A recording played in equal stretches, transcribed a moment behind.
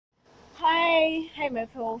Hi, my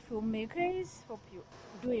fellow filmmakers. Hope you're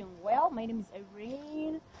doing well. My name is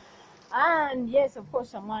Irene, and yes, of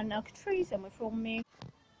course, I'm an actress. I'm a filmmaker.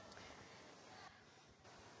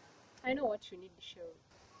 I know what you need to show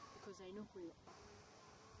because I know who you are.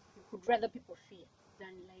 You could rather people fear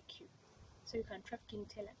than like you, so you can traffic in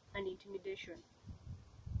terror and intimidation.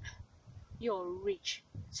 You're rich,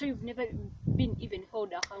 so you've never been even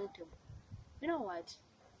held accountable. You know what?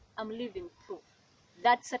 I'm living proof.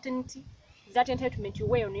 That certainty, that entitlement you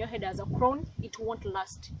wear on your head as a crown, it won't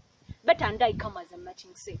last. Better and I come as a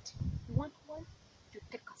matching set. You want one? You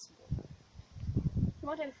take us both. You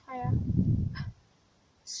want a fire?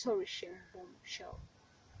 Sorry, shame bombshell.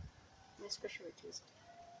 My specialty is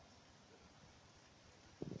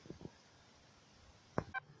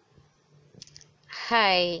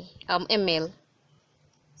Hi, I'm Emil.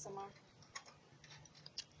 Samantha.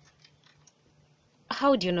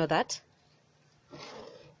 How do you know that?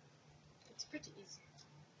 It's pretty easy.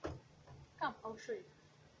 Come, I'll show you.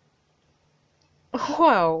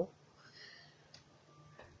 Wow.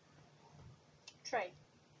 Try.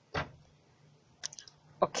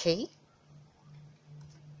 Okay.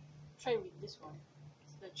 Try with this one.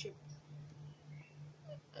 It's the chip.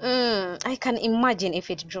 I can imagine if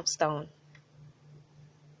it drops down.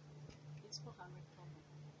 It's 400 pounds.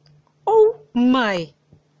 Oh my.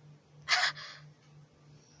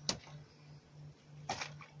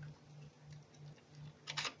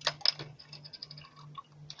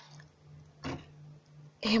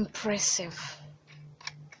 Impressive.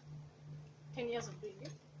 10 years of doing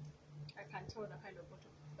it, I can tell the kind of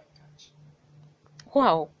bottle by touch.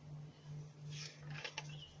 Wow.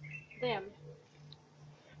 Then,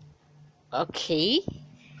 Okay.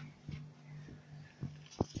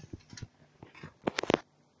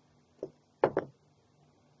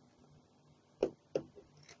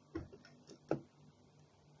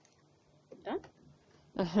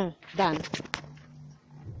 done? Done.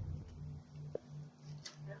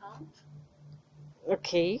 The hand.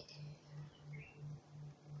 Okay.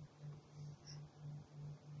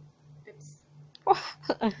 Lips.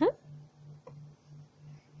 Uh-huh.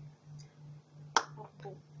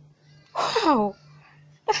 Oh. Wow.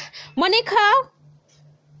 Monica.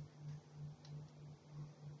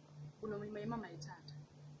 Unomulima mayithatha.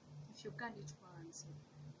 If you can't eat once,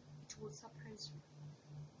 it will surprise you.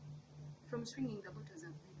 From swinging the bottles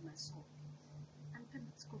I've made my soul. And paid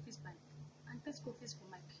school fees back. And paid school fees for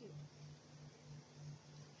my kid.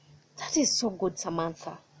 That is so good,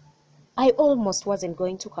 Samantha. I almost wasn't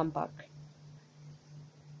going to come back.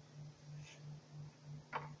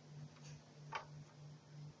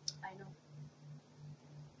 I know.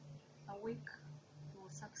 A week you will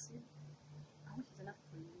succeed. A week is enough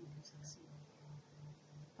for you to succeed.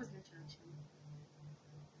 What's the challenge?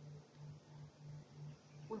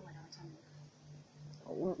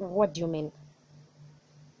 What do you mean?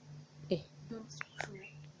 Don't screw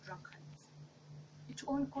drunkards. It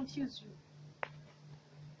won't confuse you.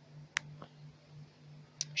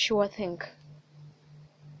 Sure thing.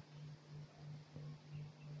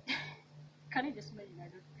 Can you just imagine I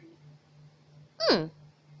don't drink?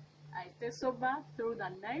 I stay sober through the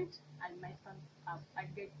night and my thumbs up. I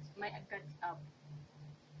get my guts up.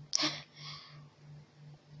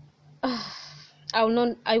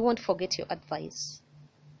 I won't forget your advice.